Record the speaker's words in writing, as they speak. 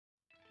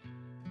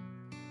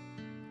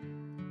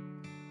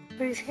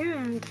booth here,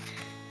 and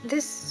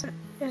this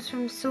is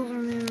from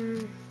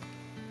silvermoon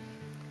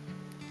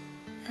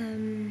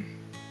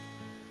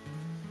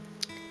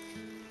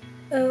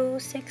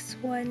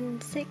 0616 on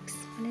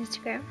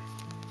Instagram,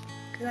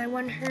 because I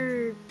won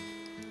her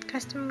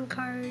custom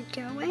card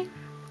giveaway,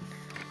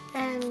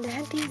 and they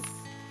had these,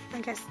 I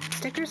guess,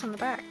 stickers on the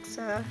back,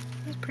 so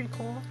it's pretty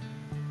cool.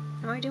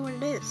 No idea what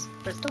it is,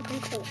 but it's still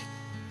pretty cool.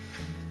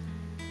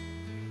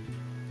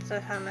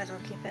 So I might as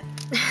well keep it.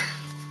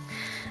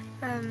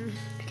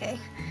 Okay,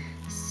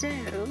 so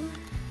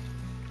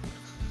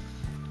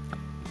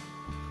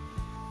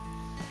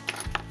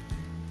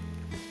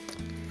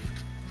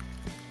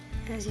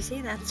as you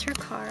see, that's her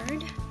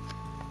card.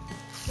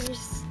 We'll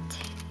just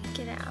take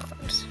it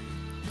out.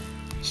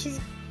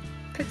 She's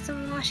put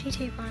some washi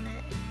tape on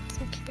it. So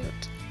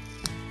cute.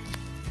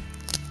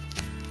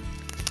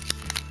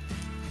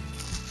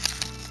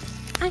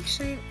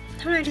 Actually,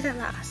 how do I do that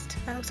last?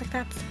 That looks like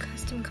that's the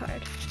custom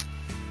card.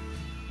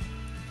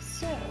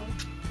 So,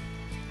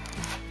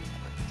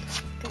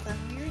 because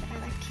I'm weird, I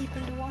like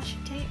keeping the washi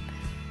tape.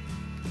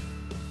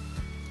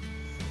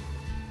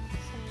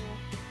 So,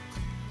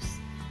 just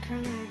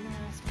currently I'm gonna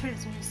put it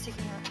so it's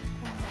sticking out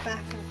on the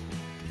back of,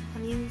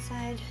 on the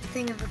inside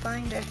thing of the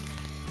binder.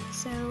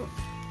 So,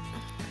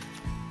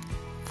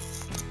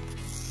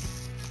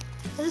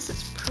 this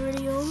is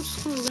pretty old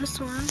school, this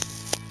one.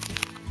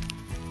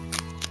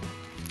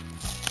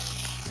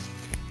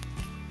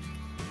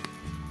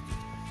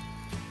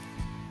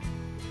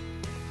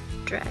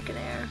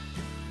 Dragonair.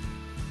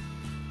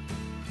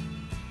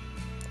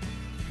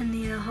 And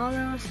the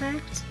hollow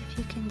effect, if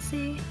you can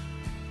see,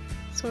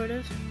 sort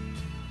of.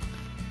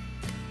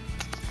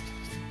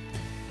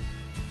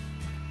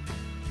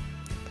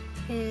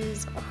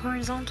 Is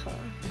horizontal.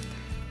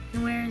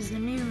 And whereas the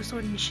new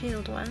Sword and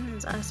Shield one,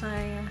 as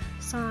I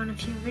saw in a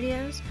few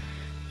videos,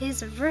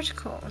 is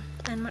vertical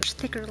and much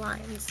thicker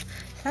lines.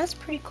 So that's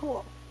pretty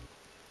cool.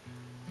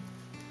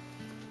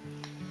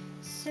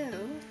 So,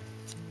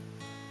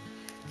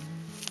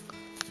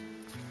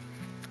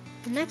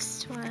 the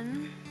next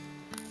one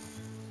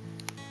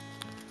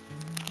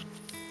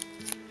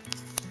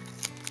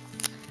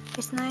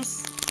it's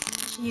nice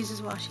she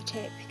uses washi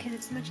tape because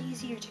it's much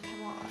easier to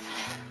come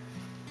off.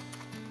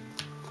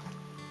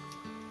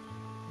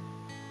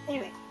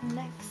 Anyway,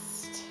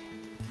 next.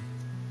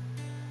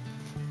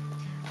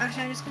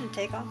 Actually, I'm just going to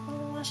take off all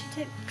the washi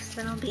tape because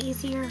then it'll be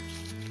easier.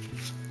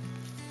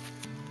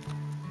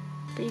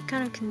 But you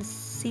kind of can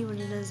see what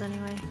it is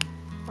anyway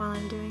while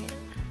I'm doing it.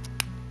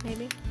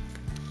 Maybe.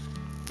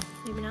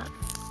 Maybe not.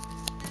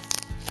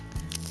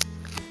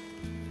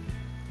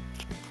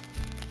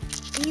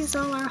 These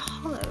all are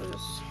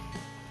hollows.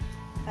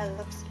 By the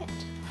looks of it.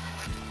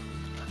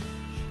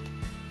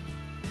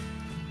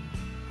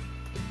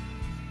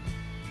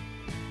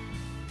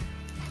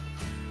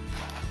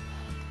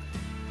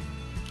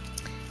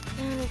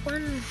 And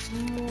one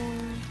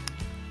more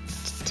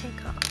to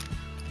take off.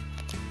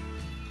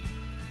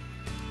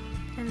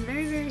 And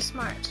very, very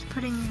smart,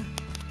 putting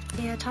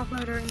the top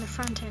loader in the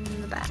front and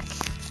in the back.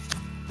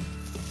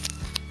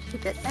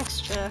 Keep it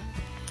extra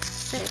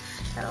safe,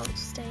 that'll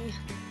stay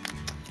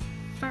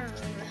firm.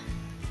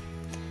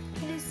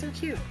 It is so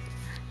cute,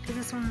 because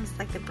this one's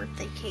like the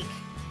birthday cake.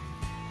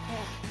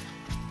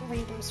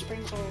 Rainbow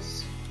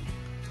sprinkles.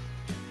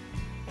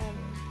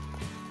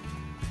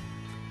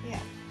 Yeah,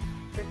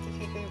 birthday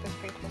cake rainbow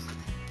sprinkles.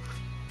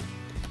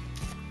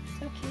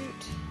 So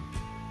cute.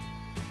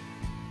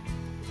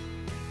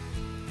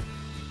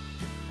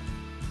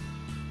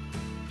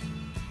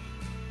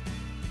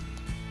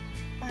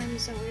 I'm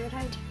so weird,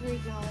 I do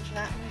acknowledge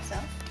that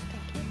myself.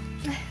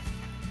 Thank you.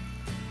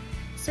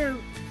 So,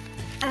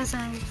 as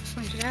I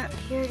pointed out,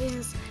 here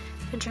is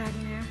the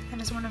Dragonair.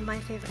 That is one of my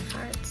favorite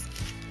cards.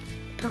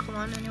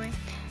 Pokemon, anyway.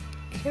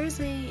 Here's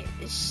a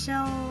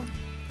shell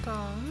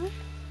bone.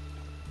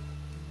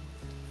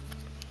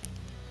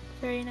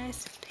 Very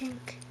nice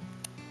pink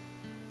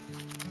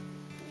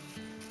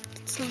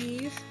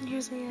sleeve. And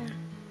here's a...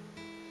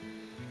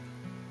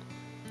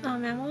 oh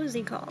man, what was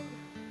he called?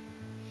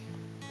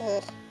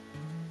 Ugh.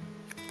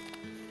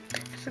 I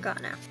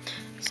forgot now.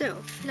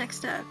 So,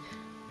 next up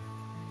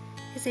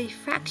is a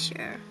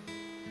Fracture.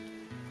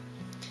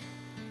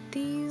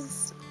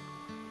 These,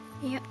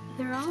 yeah,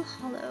 they're all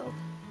hollow.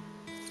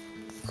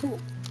 Cool.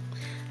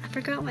 I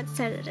forgot what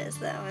set it is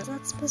though. Is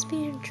that supposed to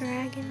be a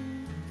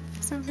dragon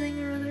something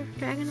or other?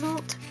 Dragon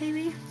Vault,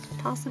 maybe?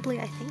 Possibly,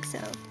 I think so.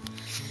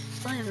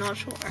 I am not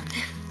sure.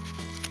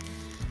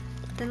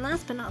 Then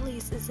last but not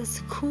least is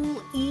this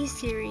cool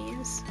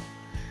E-Series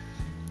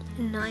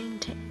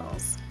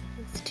Ninetales.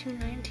 It's two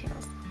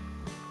Ninetales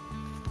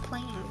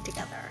playing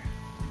together.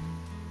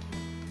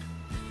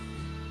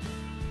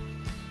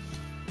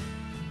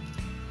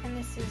 And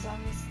this is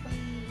obviously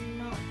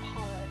not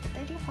hollow. Did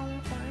they do hollow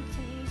cards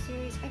in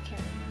E-Series? I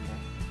can't remember.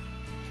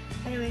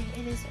 Anyway,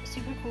 it is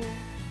super cool.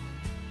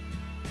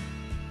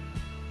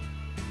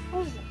 What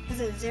was it? Was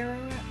it Zero?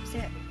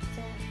 Zero?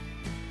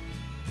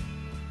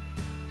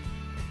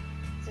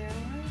 Is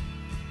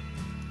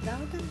that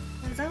what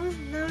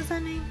that was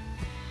that name?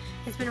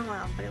 It's been a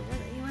while, but it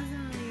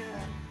wasn't really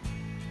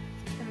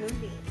a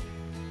movie.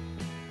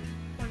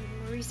 One of the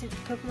more recent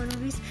Pokemon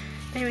movies.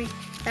 But anyway,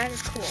 that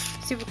is cool.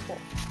 Super cool.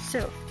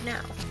 So,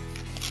 now,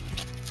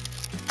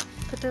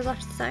 put those off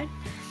to the side.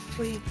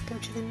 We go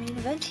to the main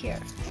event here.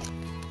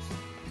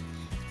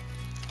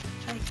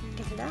 I can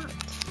get it out.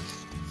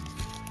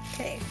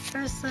 Okay,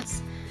 first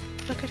let's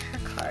look at her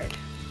card.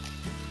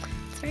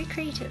 It's very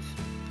creative.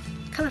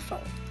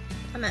 Colorful.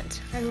 I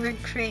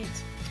read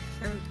create.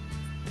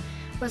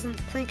 Wasn't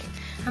thinking.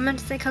 I meant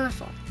to say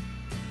colorful.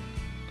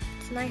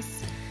 It's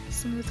nice,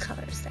 smooth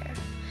colors there.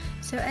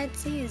 So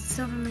Etsy is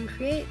Silvermoon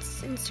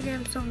Creates,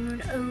 Instagram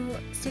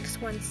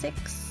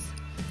silvermoon0616,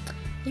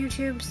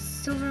 YouTube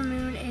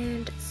Silvermoon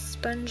and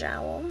Sponge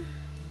Owl.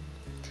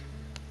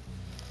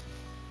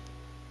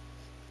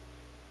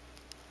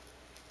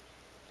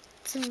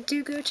 So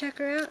do go check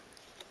her out.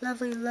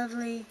 Lovely,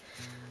 lovely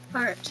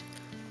art,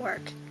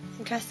 work,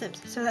 and customs.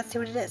 So let's see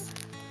what it is.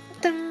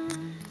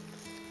 Dun!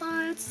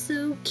 Oh, it's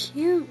so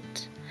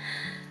cute.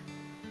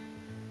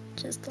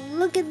 Just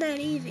look at that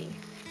Eevee.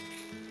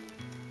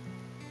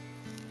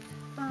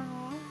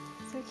 Oh,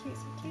 so cute,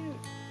 so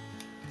cute.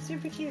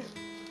 Super cute.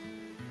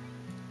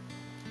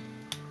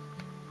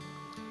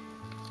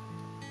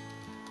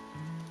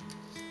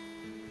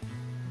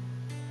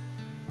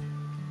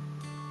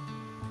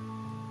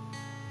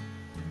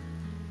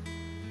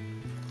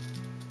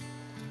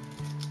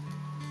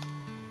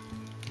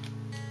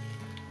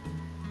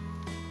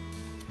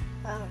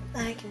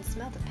 I can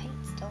smell the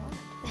paint still on it.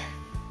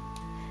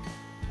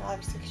 Well,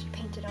 obviously because she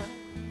painted on it.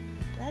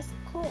 But that's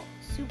cool.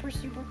 Super,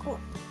 super cool.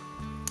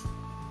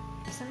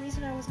 For some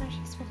reason I wasn't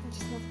actually expecting to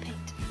smell the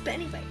paint. But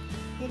anyway,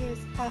 it is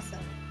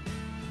awesome.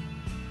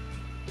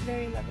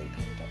 Very lovely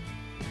painted.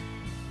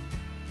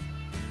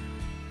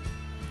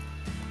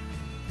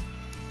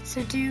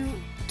 So do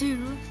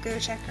go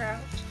check her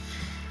out.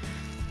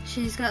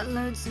 She's got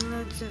loads and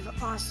loads of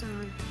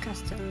awesome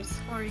customs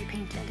already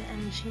painted,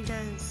 and she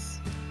does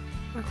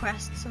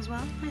requests as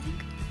well, I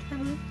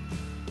believe.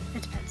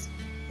 It depends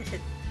if the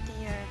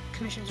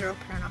commissions are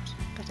open or not.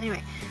 But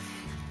anyway,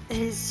 it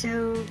is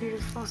so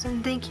beautiful. So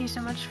thank you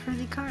so much for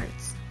the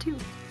cards too.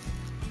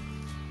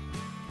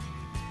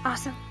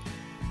 Awesome.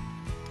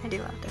 I do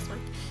love this one.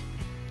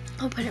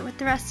 I'll put it with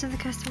the rest of the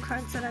custom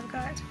cards that I've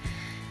got.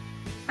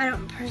 I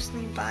don't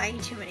personally buy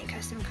too many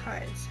custom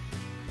cards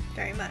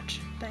very much,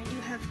 but I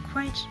do have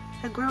quite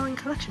a growing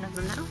collection of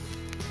them now.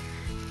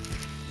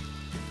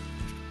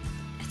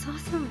 It's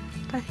awesome.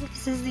 But I think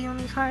this is the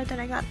only card that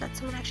I got that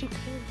someone actually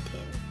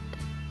painted.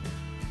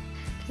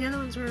 The other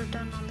ones were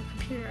done on the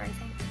computer, I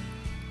think.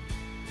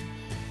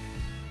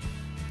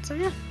 So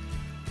yeah.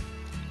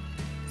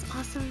 It's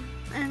awesome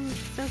and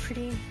so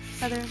pretty.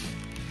 Other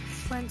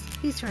ones.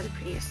 These two are the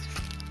prettiest.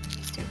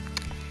 These two.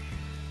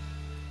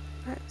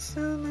 But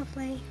so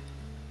lovely.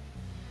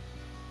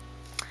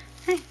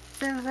 Hey,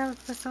 so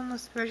that's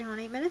almost version on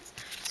 8 minutes.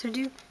 So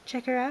do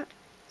check her out.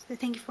 So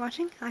thank you for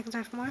watching. I like and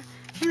subscribe for more.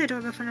 Ring the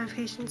doorbell for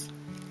notifications.